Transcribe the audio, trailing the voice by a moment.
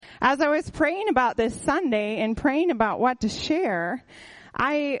As I was praying about this Sunday and praying about what to share,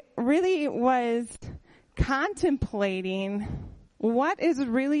 I really was contemplating what is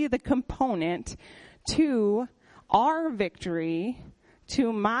really the component to our victory,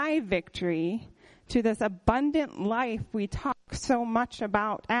 to my victory, to this abundant life we talk so much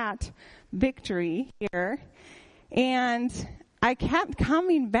about at Victory here. And I kept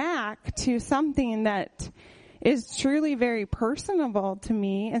coming back to something that is truly very personable to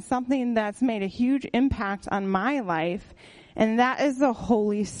me and something that's made a huge impact on my life, and that is the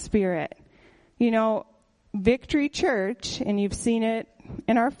Holy Spirit. You know, Victory Church, and you've seen it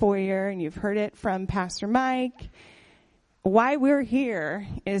in our foyer, and you've heard it from Pastor Mike, why we're here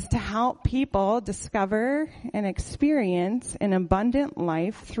is to help people discover and experience an abundant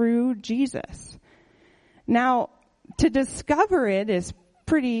life through Jesus. Now, to discover it is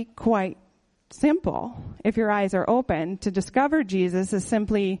quite simple. If your eyes are open, to discover Jesus is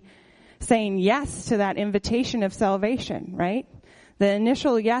simply saying yes to that invitation of salvation, right? The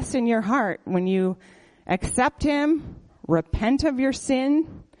initial yes in your heart when you accept Him, repent of your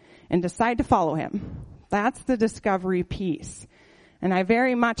sin, and decide to follow Him. That's the discovery piece. And I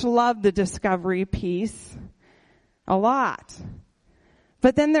very much love the discovery piece a lot.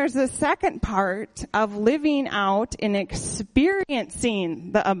 But then there's the second part of living out and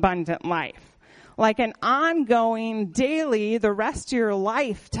experiencing the abundant life. Like an ongoing, daily, the rest of your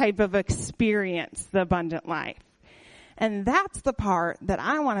life type of experience, the abundant life. And that's the part that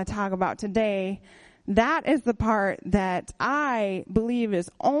I want to talk about today. That is the part that I believe is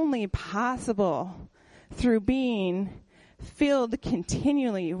only possible through being filled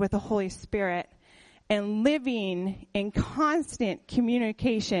continually with the Holy Spirit and living in constant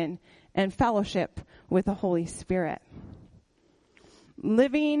communication and fellowship with the Holy Spirit.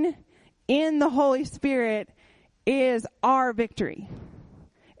 Living in the Holy Spirit is our victory.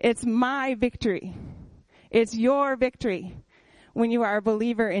 It's my victory. It's your victory when you are a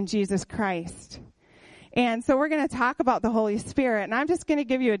believer in Jesus Christ. And so we're going to talk about the Holy Spirit, and I'm just going to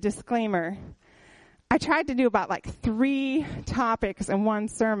give you a disclaimer. I tried to do about 3 topics in one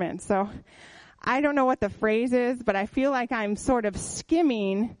sermon, so I don't know what the phrase is, but I feel like I'm sort of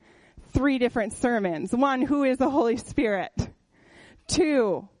skimming 3 different sermons. 1, who is the Holy Spirit?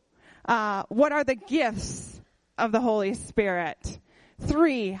 2, what are the gifts of the Holy Spirit?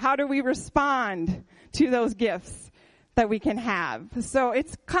 3, how do we respond to those gifts that we can have? So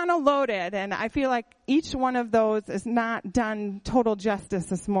it's kind of loaded, and I feel like each one of those is not done total justice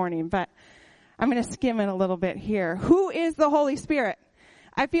this morning, but I'm going to skim it a little bit here. Who is the Holy Spirit?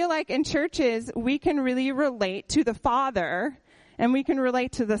 I feel like in churches, we can really relate to the Father, and we can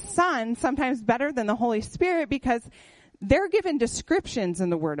relate to the Son sometimes better than the Holy Spirit because they're given descriptions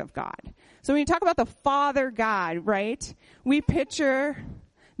in the Word of God. So when you talk about the Father God, right, we picture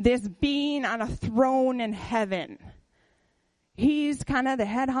this being on a throne in heaven. He's kind of the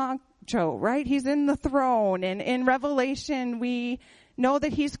head honcho, right? He's in the throne. And in Revelation, we know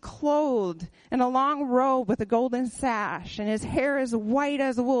that He's clothed in a long robe with a golden sash, and His hair is white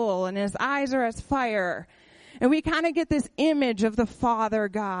as wool, and His eyes are as fire. And we kind of get this image of the Father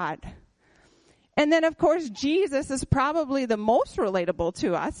God. And then, of course, Jesus is probably the most relatable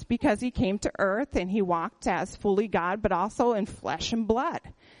to us because He came to earth and He walked as fully God, but also in flesh and blood.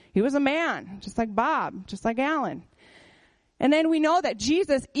 He was a man, just like Bob, just like Alan. And then we know that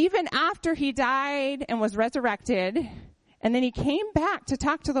Jesus, even after He died and was resurrected, and then He came back to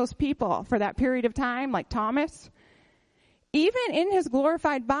talk to those people for that period of time, like Thomas, even in His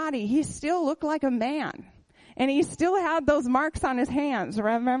glorified body, He still looked like a man. And He still had those marks on His hands.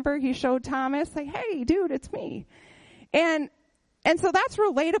 Remember, He showed Thomas, like, hey, dude, it's me. And so that's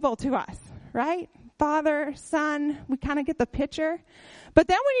relatable to us, right? Father, Son, we kind of get the picture. But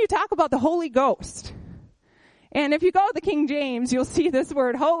then when you talk about the Holy Ghost, and if you go to the King James, you'll see this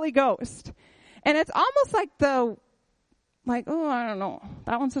word, Holy Ghost. And it's almost like I don't know,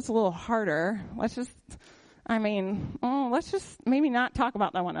 that one's just a little harder. Let's just maybe not talk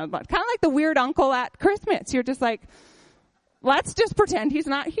about that one. But kind of like the weird uncle at Christmas. You're just like, let's just pretend he's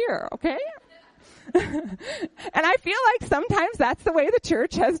not here, okay? And I feel like sometimes that's the way the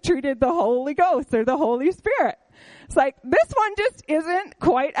church has treated the Holy Ghost or the Holy Spirit. It's like, this one just isn't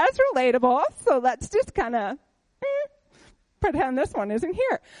quite as relatable, so let's just kind of pretend this one isn't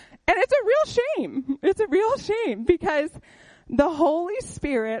here. And it's a real shame. It's a real shame because the Holy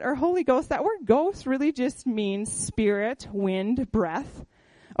Spirit or Holy Ghost, that word ghost really just means spirit, wind, breath.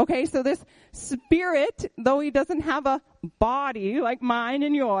 Okay, so this Spirit, though He doesn't have a body like mine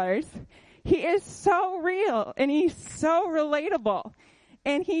and yours, He is so real and He's so relatable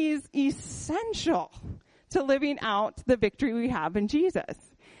and He's essential to living out the victory we have in Jesus.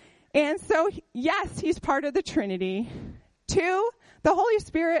 And so, yes, he's part of the Trinity. 2, the Holy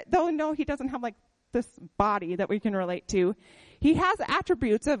Spirit, though no, he doesn't have like this body that we can relate to, he has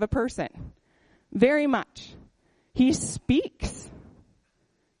attributes of a person. Very much. He speaks.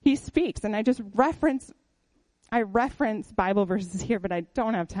 He speaks. And I reference Bible verses here, but I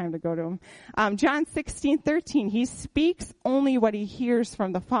don't have time to go to them. John 16:13, he speaks only what he hears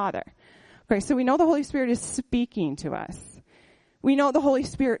from the Father. Okay, so we know the Holy Spirit is speaking to us. We know the Holy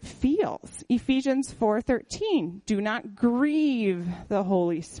Spirit feels. Ephesians 4:13, do not grieve the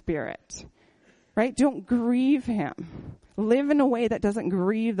Holy Spirit. Right? Don't grieve him. Live in a way that doesn't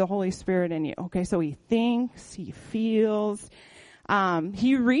grieve the Holy Spirit in you. Okay, so he thinks, he feels,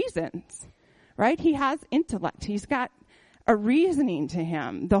 he reasons. Right? He has intellect. He's got a reasoning to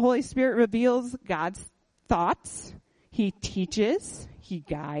him. The Holy Spirit reveals God's thoughts. He teaches. He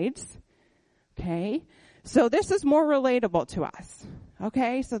guides. Okay? So this is more relatable to us.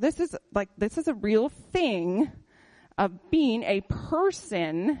 Okay? So this is a real thing of being a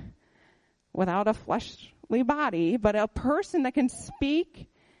person without a fleshly body, but a person that can speak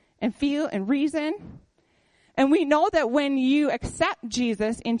and feel and reason. And we know that when you accept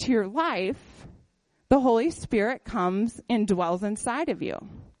Jesus into your life, the Holy Spirit comes and dwells inside of you.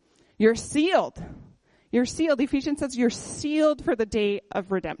 You're sealed. You're sealed. Ephesians says you're sealed for the day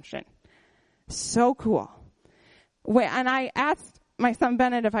of redemption. So cool. And I asked my son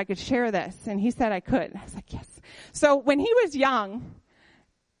Bennett if I could share this, and he said I could. I was like, yes. So when he was young,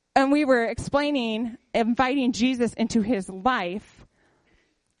 and we were inviting Jesus into his life,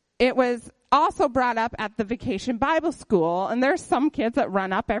 it was also brought up at the Vacation Bible School, and there's some kids that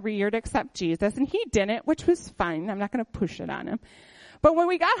run up every year to accept Jesus, and he didn't, which was fine. I'm not going to push it on him. But when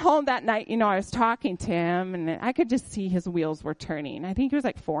we got home that night, I was talking to him, and I could just see his wheels were turning. I think he was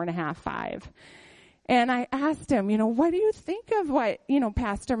like 4.5, 5. And I asked him, what do you think of what,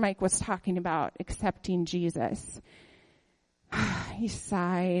 Pastor Mike was talking about, accepting Jesus? He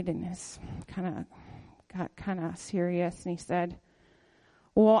sighed and got kind of serious, and he said,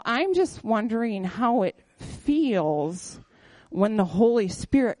 well, I'm just wondering how it feels when the Holy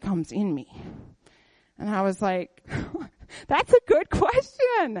Spirit comes in me. And I was like, that's a good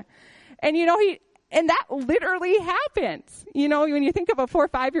question. And and that literally happens. When you think of a 4 or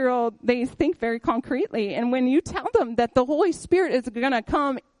 5-year-old, they think very concretely. And when you tell them that the Holy Spirit is going to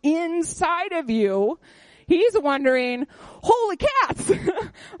come inside of you, he's wondering, holy cats. I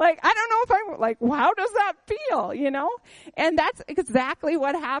don't know if how does that feel, And that's exactly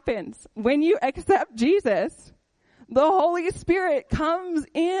what happens. When you accept Jesus, the Holy Spirit comes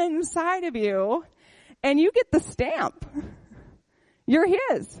inside of you and you get the stamp. You're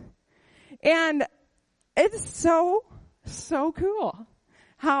his. And it's so, so cool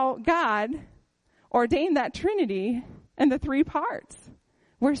how God ordained that Trinity and the 3 parts.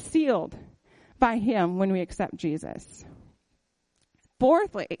 We're sealed by him when we accept Jesus.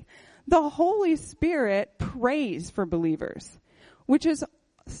 Fourthly, the Holy Spirit prays for believers, which is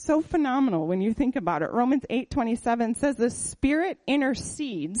so phenomenal when you think about it. Romans 8:27 says the Spirit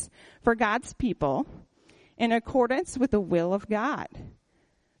intercedes for God's people in accordance with the will of God.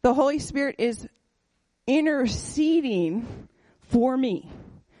 The Holy Spirit is interceding for me,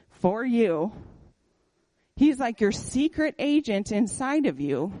 for you. He's like your secret agent inside of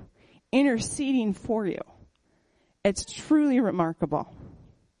you, interceding for you. It's truly remarkable.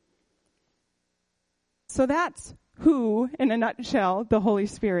 So that's who, in a nutshell, the Holy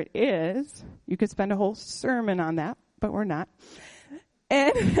Spirit is. You could spend a whole sermon on that, but we're not.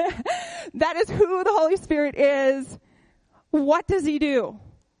 And that is who the Holy Spirit is. What does he do?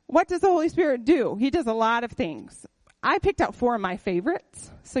 What does the Holy Spirit do? He does a lot of things. I picked out 4 of my favorites,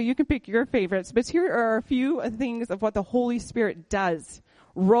 so you can pick your favorites. But here are a few things of what the Holy Spirit does,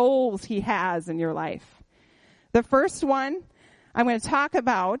 roles he has in your life. The first one I'm going to talk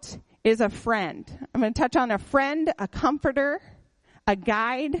about is a friend. I'm going to touch on a friend, a comforter, a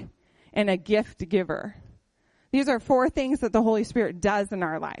guide, and a gift giver. These are 4 things that the Holy Spirit does in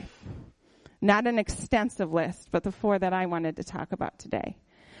our life. Not an extensive list, but the 4 that I wanted to talk about today.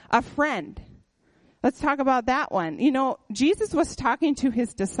 A friend. Let's talk about that one. Jesus was talking to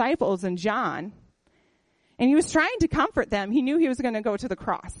his disciples in John, and he was trying to comfort them. He knew he was going to go to the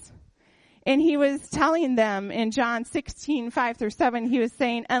cross. And he was telling them in John 16:5-7, he was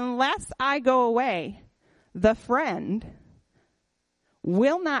saying, unless I go away, the friend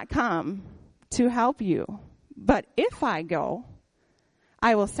will not come to help you. But if I go,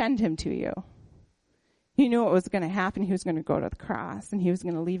 I will send him to you. He knew what was going to happen. He was going to go to the cross and he was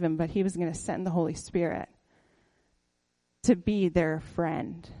going to leave him, but he was going to send the Holy Spirit to be their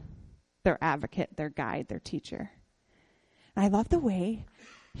friend, their advocate, their guide, their teacher. And I love the way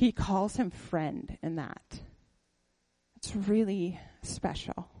He calls him friend in that. It's really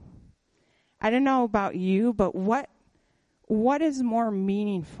special. I don't know about you, but what is more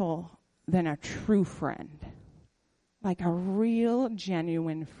meaningful than a true friend? Like a real,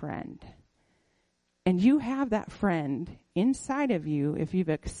 genuine friend. And you have that friend inside of you if you've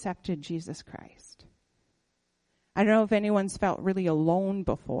accepted Jesus Christ. I don't know if anyone's felt really alone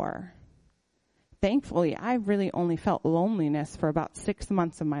before. Thankfully, I've really only felt loneliness for about 6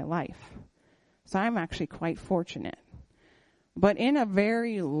 months of my life. So I'm actually quite fortunate. But in a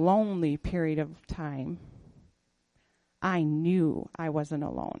very lonely period of time, I knew I wasn't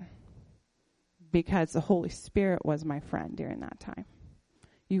alone because the Holy Spirit was my friend during that time.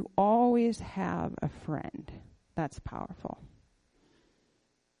 You always have a friend. That's powerful.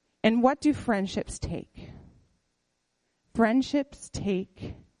 And what do friendships take? Friendships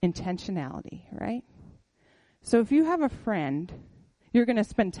take intentionality, right? So if you have a friend, you're going to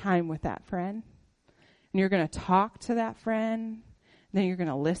spend time with that friend. And you're going to talk to that friend. Then you're going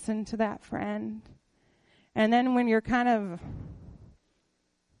to listen to that friend. And then when you're kind of,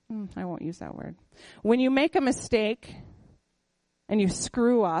 I won't use that word. When you make a mistake and you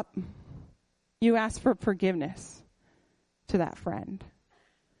screw up, you ask for forgiveness to that friend.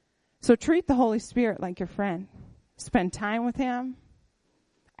 So treat the Holy Spirit like your friend. Spend time with him.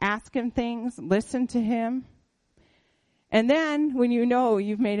 Ask him things. Listen to him. And then, when you know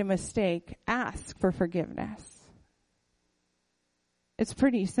you've made a mistake, ask for forgiveness. It's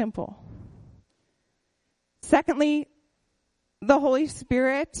pretty simple. Secondly, the Holy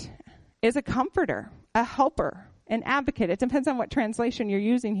Spirit is a comforter, a helper, an advocate. It depends on what translation you're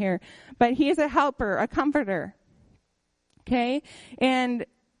using here. But he is a helper, a comforter. Okay? And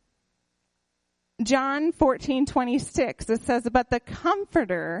John 14:26, it says, "But the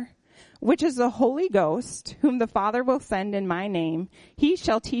Comforter, which is the Holy Ghost, whom the Father will send in my name, he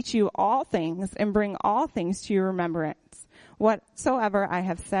shall teach you all things and bring all things to your remembrance, whatsoever I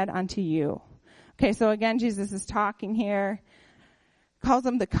have said unto you." Okay, so again, Jesus is talking here, calls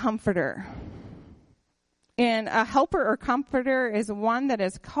him the Comforter. And a helper or comforter is one that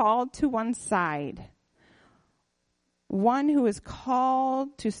is called to one side. One who is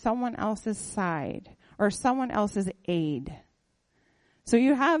called to someone else's side or someone else's aid. So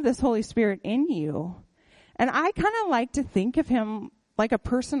you have this Holy Spirit in you. And I kind of like to think of him like a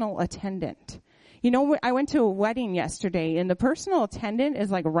personal attendant. You know, I went to a wedding yesterday, and the personal attendant is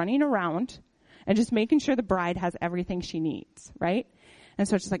like running around and just making sure the bride has everything she needs, right? And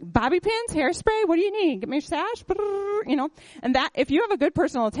so it's just like, bobby pins, hairspray, what do you need? Get me your sash, you know. And that, if you have a good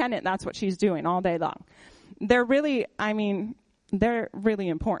personal attendant, that's what she's doing all day long. They're really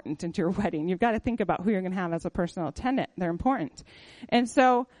important into your wedding. You've got to think about who you're going to have as a personal attendant. They're important. And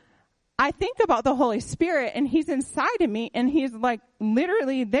so I think about the Holy Spirit, and he's inside of me, and he's like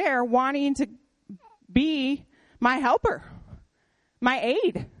literally there wanting to be my helper, my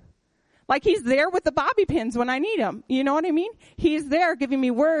aid. Like he's there with the bobby pins when I need him. You know what I mean? He's there giving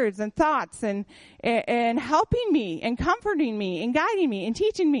me words and thoughts and helping me and comforting me and guiding me and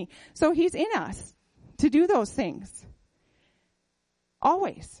teaching me. So he's in us to do those things.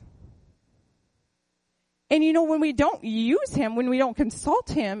 Always. And you know, when we don't use him, when we don't consult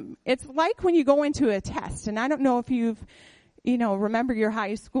him, it's like when you go into a test. And I don't know if you've, remember your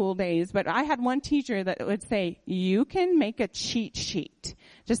high school days, but I had one teacher that would say, you can make a cheat sheet.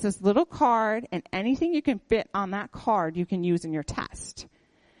 Just this little card, and anything you can fit on that card you can use in your test.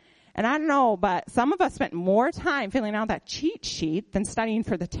 And I don't know, but some of us spent more time filling out that cheat sheet than studying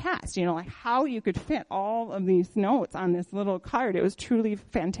for the test. You know, like how you could fit all of these notes on this little card. It was truly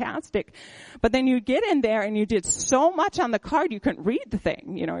fantastic. But then you get in there and you did so much on the card you couldn't read the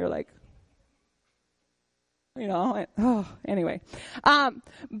thing. You know, you're like, anyway.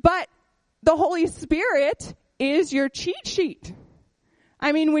 But the Holy Spirit is your cheat sheet.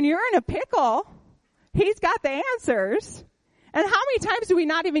 I mean, when you're in a pickle, he's got the answers. And how many times do we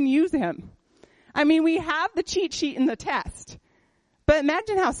not even use him? I mean, we have the cheat sheet in the test. But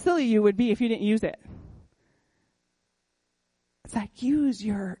imagine how silly you would be if you didn't use it. It's like, use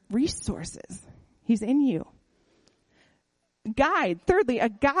your resources. He's in you. Guide. Thirdly, a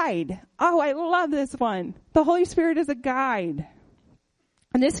guide. Oh, I love this one. The Holy Spirit is a guide.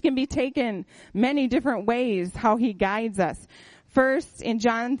 And this can be taken many different ways, how he guides us. First, in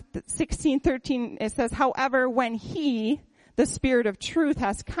John 16:13, it says, however, when he, the Spirit of truth,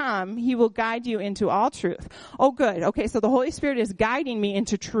 has come, he will guide you into all truth. Oh, good. Okay, so the Holy Spirit is guiding me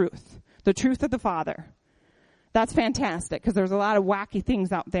into truth, the truth of the Father. That's fantastic, because there's a lot of wacky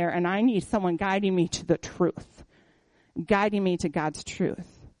things out there, and I need someone guiding me to the truth, guiding me to God's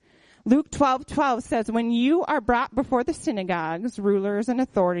truth. Luke 12:12 says, when you are brought before the synagogues, rulers and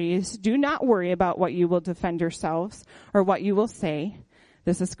authorities, do not worry about what you will defend yourselves or what you will say.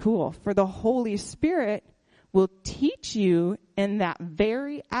 This is cool. For the Holy Spirit will teach you in that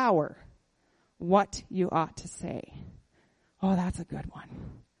very hour what you ought to say. Oh, that's a good one.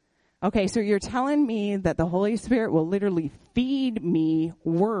 Okay, so you're telling me that the Holy Spirit will literally feed me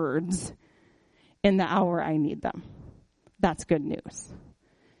words in the hour I need them. That's good news.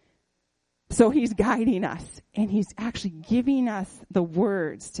 So he's guiding us, and he's actually giving us the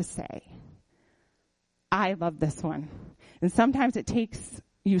words to say. I love this one. And sometimes it takes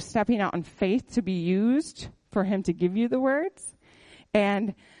you stepping out in faith to be used for him to give you the words.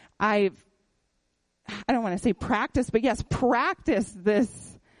 And I don't want to say practice, but yes, practice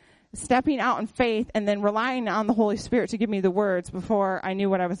this stepping out in faith and then relying on the Holy Spirit to give me the words before I knew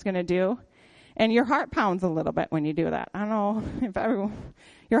what I was going to do. And your heart pounds a little bit when you do that. I don't know if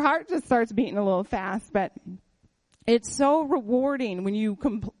your heart just starts beating a little fast, but it's so rewarding when you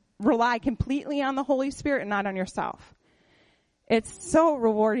rely completely on the Holy Spirit and not on yourself. It's so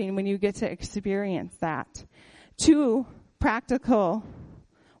rewarding when you get to experience that. 2 practical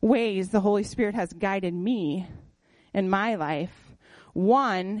ways the Holy Spirit has guided me in my life.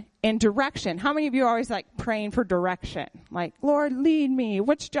 1, in direction. How many of you are always like praying for direction? Like, Lord, lead me.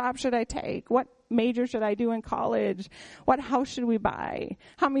 Which job should I take? What major should I do in college? What house should we buy?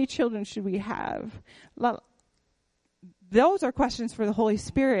 How many children should we have? Those are questions for the Holy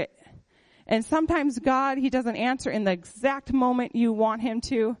Spirit. And sometimes God, he doesn't answer in the exact moment you want him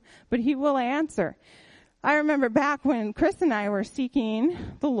to, but he will answer. I remember back when Chris and I were seeking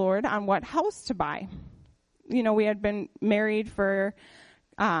the Lord on what house to buy. You know, we had been married for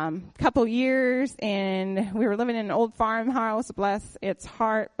a couple years, and we were living in an old farmhouse, bless its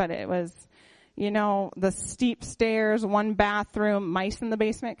heart, but it was, you know, the steep stairs, 1 bathroom, mice in the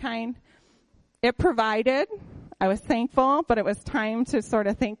basement kind. It provided. I was thankful, but it was time to sort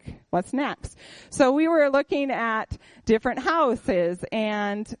of think, what's next? So we were looking at different houses,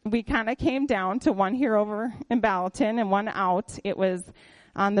 and we kind of came down to one here over in Ballatin and one out. It was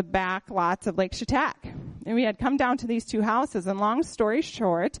on the back lots of Lake Chautauqua. And we had come down to these 2 houses, and long story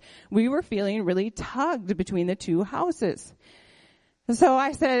short, we were feeling really tugged between the 2 houses. So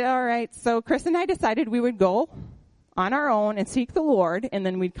I said, all right, so Chris and I decided we would go on our own and seek the Lord, and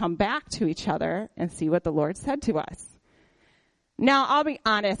then we'd come back to each other and see what the Lord said to us. Now, I'll be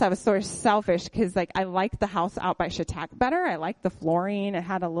honest, I was sort of selfish because, like, I liked the house out by Chautauqua better. I liked the flooring. It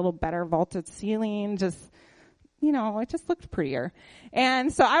had a little better vaulted ceiling, just, you know, it just looked prettier.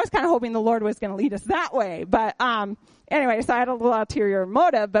 And so I was kind of hoping the Lord was going to lead us that way. But anyway, so I had a little ulterior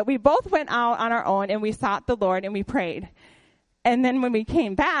motive. But we both went out on our own, and we sought the Lord, and we prayed. And then when we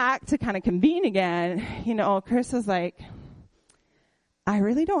came back to kind of convene again, you know, Chris was like, I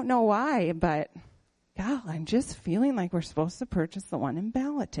really don't know why, but, God, I'm just feeling like we're supposed to purchase the one in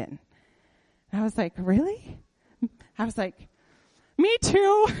Ballatin. And I was like, really? I was like, me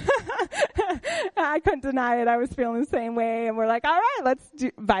too. I couldn't deny it. I was feeling the same way. And we're like, all right, let's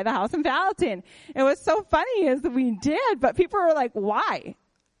buy the house in Ballatin. It was so funny is that we did, but people were like, why?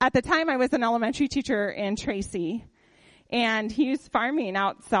 At the time, I was an elementary teacher in Tracy, and he was farming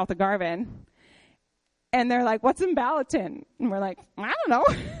out south of Garvin. And they're like, what's in Ballatin? And we're like, I don't know.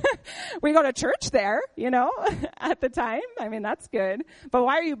 We go to church there, you know, at the time. I mean, that's good. But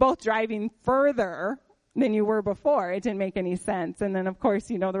why are you both driving further than you were before? It didn't make any sense. And then, of course,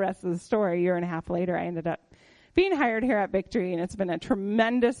 you know the rest of the story. A year and a half later, I ended up being hired here at Victory, and it's been a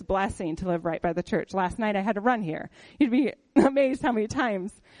tremendous blessing to live right by the church. Last night, I had to run here. You'd be amazed how many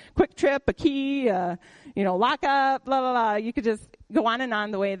times. Quick trip, a key, lock up, blah, blah, blah. You could just go on and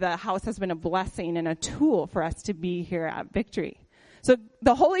on the way the house has been a blessing and a tool for us to be here at Victory. So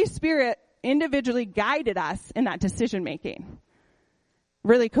the Holy Spirit individually guided us in that decision making.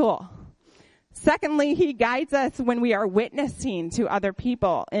 Really cool. Secondly, he guides us when we are witnessing to other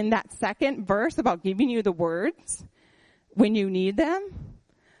people. In that second verse about giving you the words when you need them,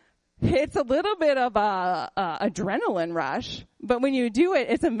 it's a little bit of a adrenaline rush. But when you do it,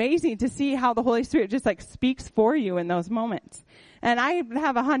 it's amazing to see how the Holy Spirit just like speaks for you in those moments. And I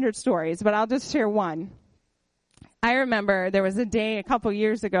have 100 stories, but I'll just share one. I remember there was a day a couple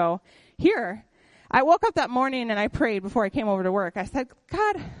years ago here. I woke up that morning and I prayed before I came over to work. I said,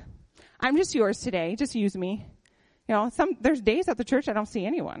 God, I'm just yours today. Just use me. You know, there's days at the church I don't see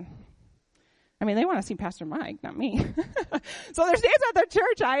anyone. I mean, they want to see Pastor Mike, not me. So there's days at the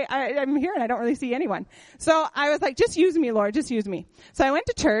church I'm here and I don't really see anyone. So I was like, just use me, Lord, just use me. So I went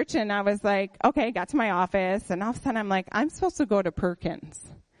to church and I was like, okay, got to my office, and all of a sudden I'm like, I'm supposed to go to Perkins.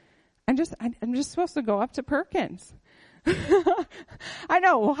 I'm just supposed to go up to Perkins. I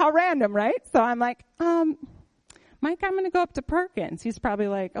know, how random, right? So I'm like, Mike, I'm going to go up to Perkins. He's probably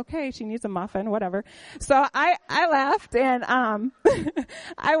like, okay, she needs a muffin, whatever. So I left and,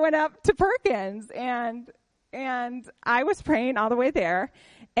 I went up to Perkins and I was praying all the way there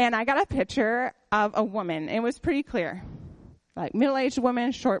and I got a picture of a woman. It was pretty clear. Like middle-aged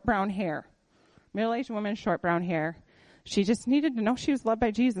woman, short brown hair. Middle-aged woman, short brown hair. She just needed to know she was loved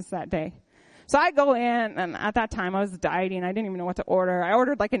by Jesus that day. So I go in, and at that time I was dieting. I didn't even know what to order. I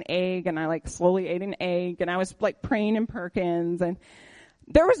ordered like an egg, and I like slowly ate an egg, and I was like praying in Perkins, and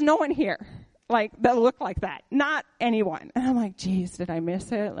there was no one here like that looked like that. Not anyone. And I'm like, geez, did I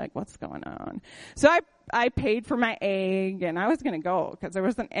miss it? Like, what's going on? So I paid for my egg, and I was going to go because there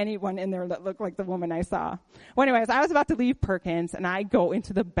wasn't anyone in there that looked like the woman I saw. Well, anyways, I was about to leave Perkins, and I go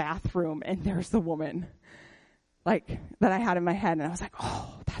into the bathroom, and there's the woman like that I had in my head, and I was like,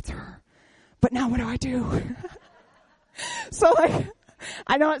 oh, that's her. But now what do I do? So like,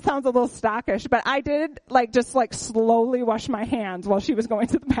 I know it sounds a little stockish, but I did just slowly wash my hands while she was going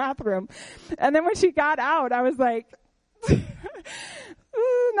to the bathroom. And then when she got out, I was like,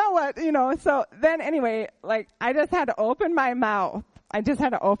 now what, so then anyway, I just had to open my mouth.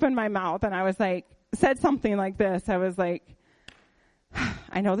 And I was like, said something like this. I was like,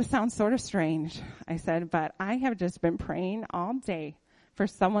 I know this sounds sort of strange. I said, but I have just been praying all day for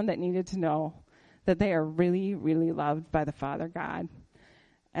someone that needed to know that they are really, really loved by the Father God.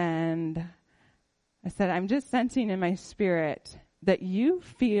 And I said, I'm just sensing in my spirit that you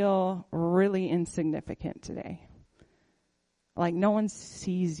feel really insignificant today. Like no one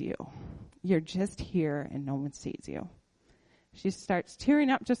sees you. You're just here and no one sees you. She starts tearing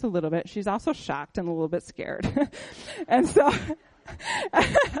up just a little bit. She's also shocked and a little bit scared. And so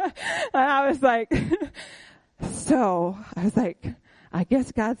I was like, I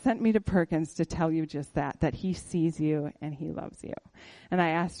guess God sent me to Perkins to tell you just that he sees you and he loves you. And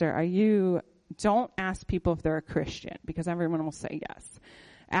I asked her, don't ask people if they're a Christian, because everyone will say yes.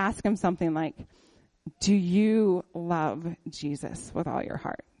 Ask them something like, do you love Jesus with all your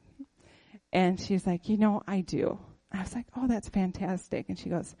heart? And she's like, I do. I was like, oh, that's fantastic. And she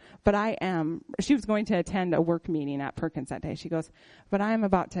goes, she was going to attend a work meeting at Perkins that day. She goes, but I am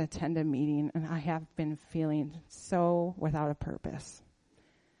about to attend a meeting and I have been feeling so without a purpose.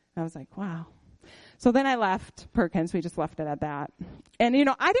 I was like, wow. So then I left Perkins. We just left it at that. And,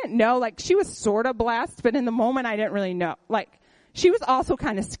 I didn't know, she was sort of blessed, but in the moment I didn't really know. She was also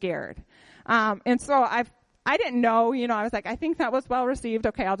kind of scared. And so I didn't know, I was like, I think that was well received.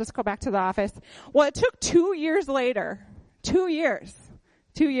 Okay, I'll just go back to the office. Well, it took 2 years later, 2 years.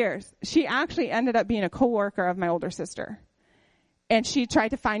 She actually ended up being a coworker of my older sister. And she tried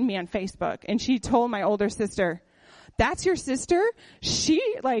to find me on Facebook. And she told my older sister, that's your sister? She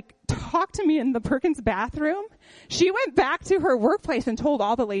talked to me in the Perkins bathroom. She went back to her workplace and told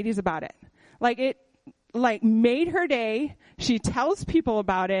all the ladies about it. It made her day. She tells people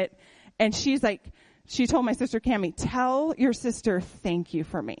about it. And she told my sister Cammie, tell your sister thank you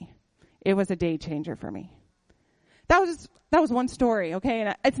for me. It was a day changer for me. That was one story, okay?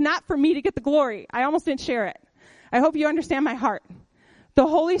 And it's not for me to get the glory. I almost didn't share it. I hope you understand my heart. The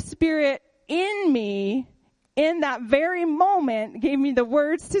Holy Spirit in me, in that very moment, gave me the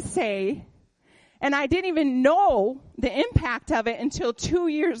words to say, and I didn't even know the impact of it until 2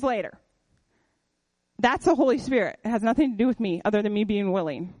 years later. That's the Holy Spirit. It has nothing to do with me other than me being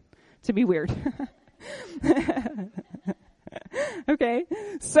willing to be weird. Okay,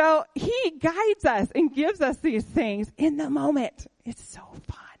 so he guides us and gives us these things in the moment. It's so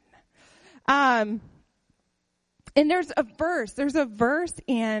fun. And there's a verse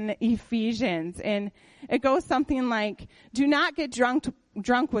in Ephesians, and it goes something like, do not get drunk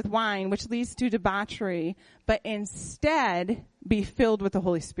with wine, which leads to debauchery, but instead be filled with the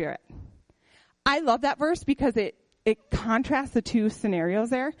Holy Spirit. I love that verse because it contrasts the two scenarios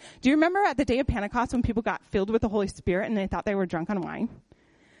there. Do you remember at the day of Pentecost when people got filled with the Holy Spirit and they thought they were drunk on wine?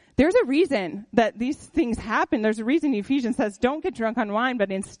 There's a reason that these things happen. There's a reason Ephesians says, don't get drunk on wine,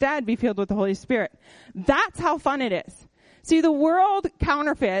 but instead be filled with the Holy Spirit. That's how fun it is. See, the world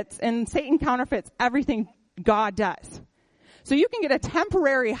counterfeits and Satan counterfeits everything God does. So you can get a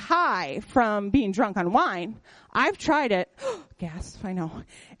temporary high from being drunk on wine. I've tried it. Gasp, I know.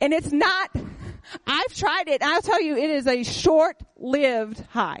 And it's not, I've tried it. I'll tell you, it is a short-lived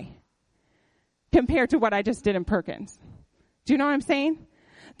high compared to what I just did in Perkins. Do you know what I'm saying?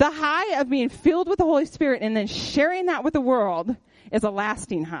 The high of being filled with the Holy Spirit and then sharing that with the world is a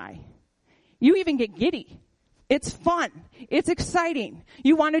lasting high. You even get giddy. It's fun. It's exciting.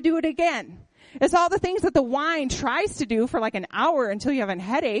 You want to do it again. It's all the things that the wine tries to do for an hour until you have a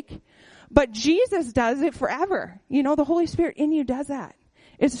headache. But Jesus does it forever. You know, the Holy Spirit in you does that.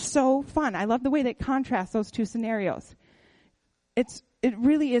 It's so fun. I love the way that contrasts those two scenarios. It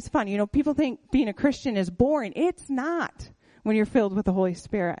really is fun. You know, people think being a Christian is boring. It's not when you're filled with the Holy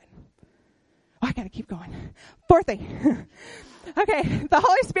Spirit. Oh, I gotta keep going. Fourth thing. Okay, the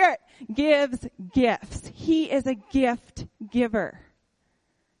Holy Spirit gives gifts. He is a gift giver.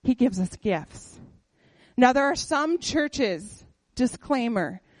 He gives us gifts. Now, there are some churches,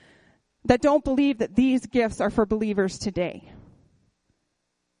 disclaimer, that don't believe that these gifts are for believers today.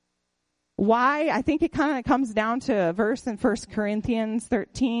 Why? I think it kind of comes down to a verse in 1 Corinthians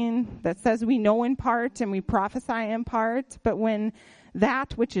 13 that says we know in part and we prophesy in part, but when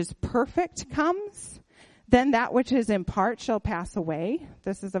that which is perfect comes, then that which is in part shall pass away.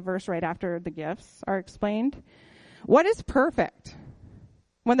 This is a verse right after the gifts are explained. What is perfect?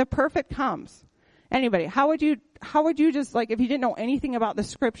 When the perfect comes. Anybody, how would you just, like, if you didn't know anything about the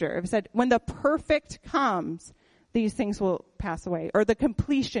scripture, if it said, when the perfect comes, these things will pass away, or the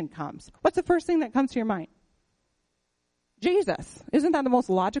completion comes. What's the first thing that comes to your mind? Jesus. Isn't that the most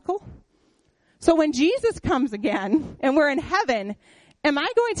logical? So when Jesus comes again, and we're in heaven, am I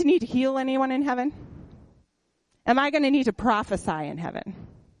going to need to heal anyone in heaven? Am I going to need to prophesy in heaven?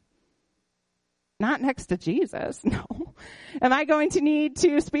 Not next to Jesus, no. Am I going to need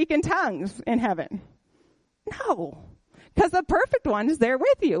to speak in tongues in heaven? No. Because the perfect one is there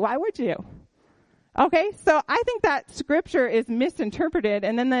with you. Why would you? Okay, so I think that scripture is misinterpreted,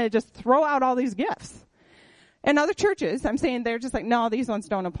 and then they just throw out all these gifts. In other churches, I'm saying they're just like, no, these ones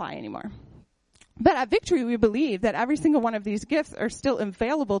don't apply anymore. But at Victory, we believe that every single one of these gifts are still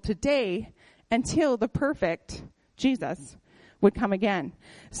available today until the perfect Jesus would come again.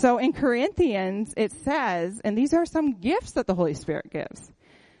 So in Corinthians, it says, and these are some gifts that the Holy Spirit gives.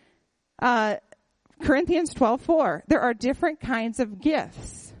 Corinthians 12:4, there are different kinds of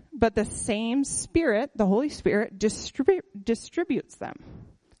gifts, but the same Spirit, the Holy Spirit, distributes them.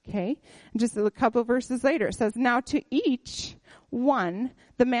 Okay? Just a couple of verses later, it says, now to each one,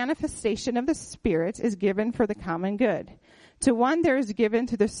 the manifestation of the Spirit is given for the common good. To one, there is given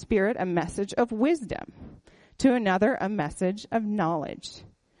to the Spirit a message of wisdom. To another, a message of knowledge,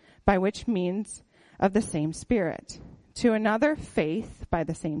 by which means of the same Spirit. To another, faith by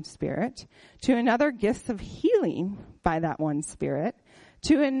the same Spirit. To another, gifts of healing by that one Spirit.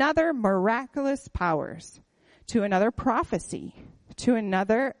 To another, miraculous powers. To another, prophecy. To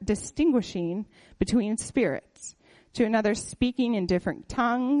another, distinguishing between spirits. To another, speaking in different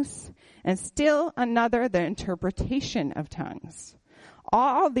tongues. And still another, the interpretation of tongues.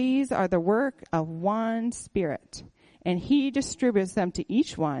 All these are the work of one Spirit, and He distributes them to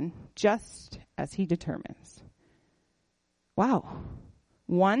each one just as He determines. Wow.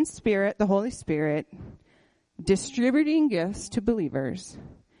 One Spirit, the Holy Spirit, distributing gifts to believers,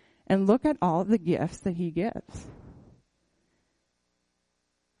 and look at all the gifts that He gives.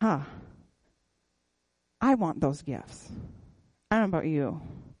 I want those gifts. I don't know about you.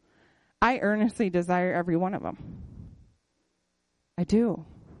 I earnestly desire every one of them. I do.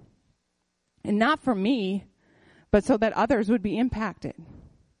 And not for me, but so that others would be impacted.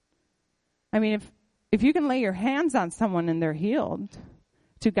 I mean, if you can lay your hands on someone and they're healed,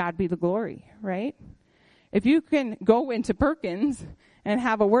 to God be the glory, right? If you can go into Perkins and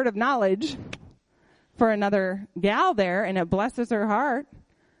have a word of knowledge for another gal there and it blesses her heart,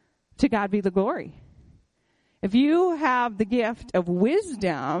 to God be the glory. If you have the gift of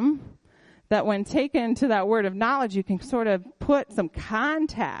wisdom, that when taken to that word of knowledge, you can sort of put some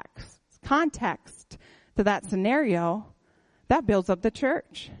context to that scenario, that builds up the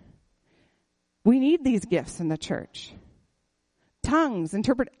church. We need these gifts in the church. Tongues, I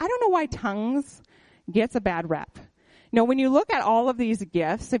don't know why tongues gets a bad rep. You know, when you look at all of these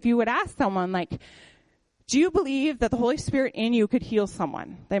gifts, if you would ask someone, like, do you believe that the Holy Spirit in you could heal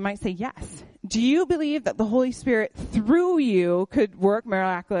someone? They might say yes. Do you believe that the Holy Spirit through you could work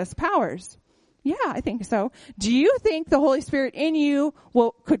miraculous powers? Yeah, I think so. Do you think the Holy Spirit in you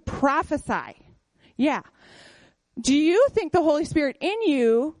could prophesy? Yeah. Do you think the Holy Spirit in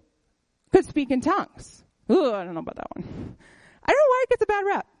you could speak in tongues? Ooh, I don't know about that one. I don't know why it gets a bad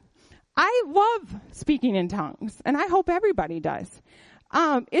rep. I love speaking in tongues, and I hope everybody does.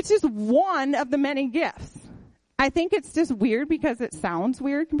 It's just one of the many gifts. I think it's just weird because it sounds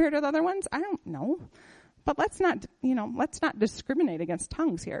weird compared to the other ones. I don't know. But let's not discriminate against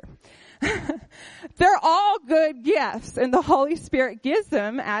tongues here. They're all good gifts, and the Holy Spirit gives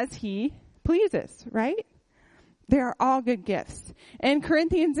them as He pleases, right? They are all good gifts. In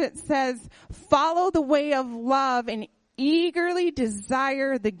Corinthians it says, follow the way of love and eagerly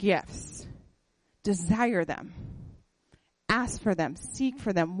desire the gifts. Desire them. ask for them, seek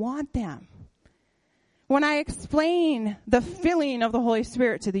for them, want them. When I explain the filling of the Holy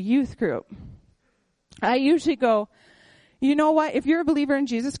Spirit to the youth group, I usually go, you know what? If you're a believer in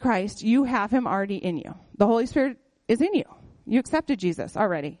Jesus Christ, you have him already in you. The Holy Spirit is in you. You accepted Jesus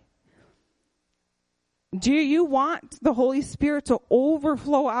already. Do you want the Holy Spirit to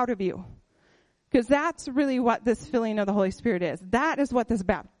overflow out of you? Because that's really what this filling of the Holy Spirit is. That is what this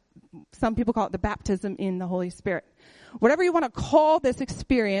some people call it the baptism in the Holy Spirit. Whatever you want to call this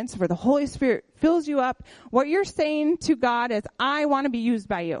experience where the Holy Spirit fills you up, what you're saying to God is, I want to be used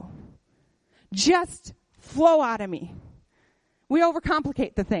by you. Just flow out of me. We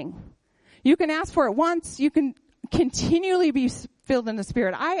overcomplicate the thing. You can ask for it once. You can continually be filled in the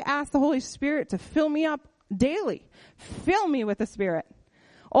Spirit. I ask the Holy Spirit to fill me up daily. Fill me with the Spirit.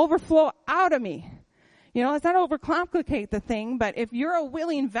 Overflow out of me. You know, let's not overcomplicate the thing, but if you're a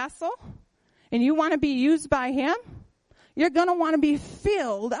willing vessel and you want to be used by him, you're going to want to be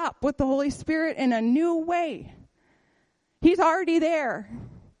filled up with the Holy Spirit in a new way. He's already there,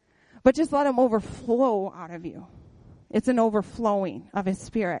 but just let him overflow out of you. It's an overflowing of his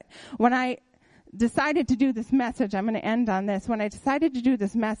Spirit. When I decided to do this message, I'm going to end on this. When I decided to do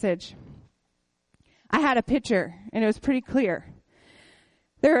this message, I had a picture, and it was pretty clear.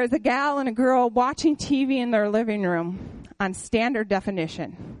 There was a gal and a girl watching TV in their living room on standard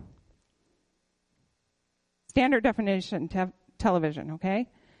definition. Standard definition television, okay?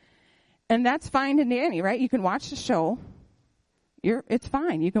 And that's fine and dandy, right? You can watch the show. It's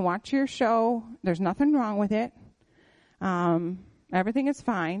fine. You can watch your show. There's nothing wrong with it. Everything is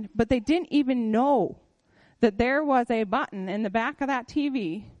fine. But they didn't even know that there was a button in the back of that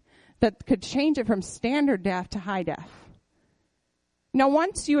TV that could change it from standard def to high def. Now,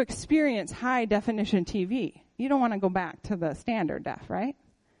 once you experience high definition TV, you don't want to go back to the standard def, right?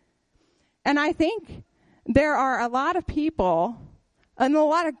 And I think there are a lot of people and a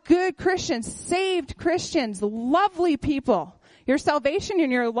lot of good Christians, saved Christians, lovely people. Your salvation and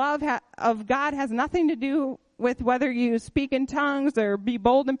your love of God has nothing to do with whether you speak in tongues or be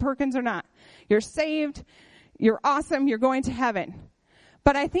bold in Perkins or not. You're saved. You're awesome. You're going to heaven.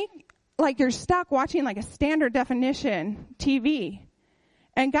 But I think like you're stuck watching like a standard definition TV.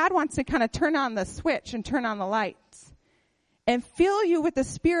 And God wants to kind of turn on the switch and turn on the lights and fill you with the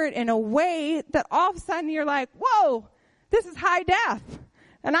Spirit in a way that all of a sudden you're like, whoa, this is high def.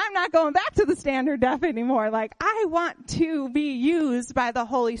 And I'm not going back to the standard def anymore. Like, I want to be used by the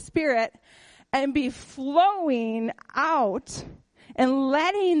Holy Spirit and be flowing out and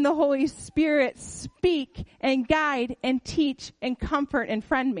letting the Holy Spirit speak and guide and teach and comfort and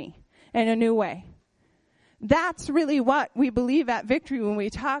friend me in a new way. That's really what we believe at Victory when we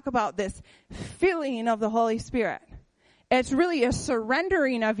talk about this filling of the Holy Spirit. It's really a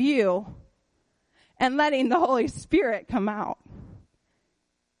surrendering of you and letting the Holy Spirit come out.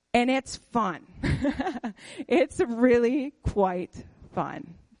 And it's fun. It's really quite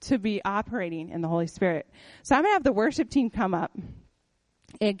fun to be operating in the Holy Spirit. So I'm going to have the worship team come up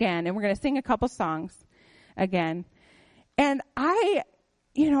again, and we're going to sing a couple songs again. And I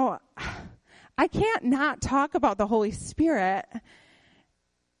can't not talk about the Holy Spirit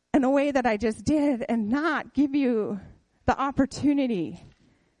in the way that I just did and not give you the opportunity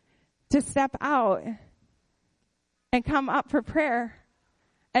to step out and come up for prayer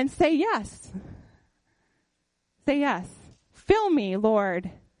and say yes. Say yes. Fill me,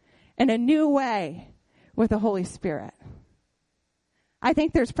 Lord, in a new way with the Holy Spirit. I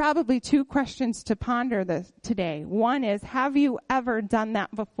think there's probably two questions to ponder today. One is, have you ever done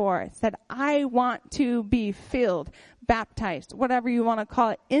that before? It said, I want to be filled, baptized, whatever you want to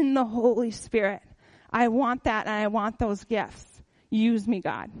call it, in the Holy Spirit. I want that, and I want those gifts. Use me,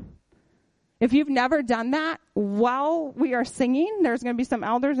 God. If you've never done that, while we are singing, there's going to be some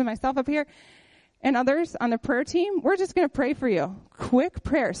elders and myself up here and others on the prayer team. We're just going to pray for you. Quick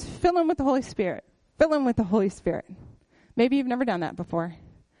prayers. Fill them with the Holy Spirit. Fill them with the Holy Spirit. Maybe you've never done that before.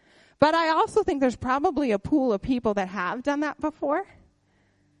 But I also think there's probably a pool of people that have done that before.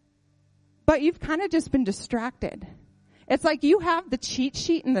 But you've kind of just been distracted. It's like you have the cheat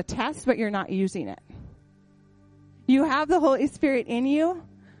sheet and the test, but you're not using it. You have the Holy Spirit in you,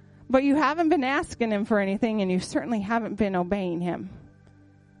 but you haven't been asking him for anything, and you certainly haven't been obeying him.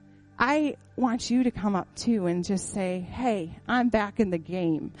 I want you to come up too and just say, hey, I'm back in the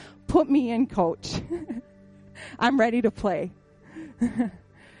game. Put me in, coach. I'm ready to play.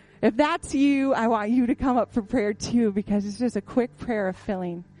 If that's you, I want you to come up for prayer too, because it's just a quick prayer of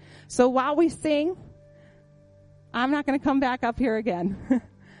filling. So while we sing, I'm not going to come back up here again.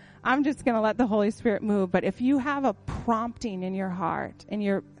 I'm just going to let the Holy Spirit move. But if you have a prompting in your heart and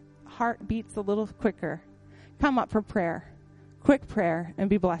your heart beats a little quicker, come up for prayer. quick prayer and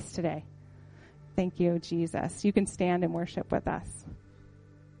be blessed today. Thank you, Jesus. You can stand and worship with us.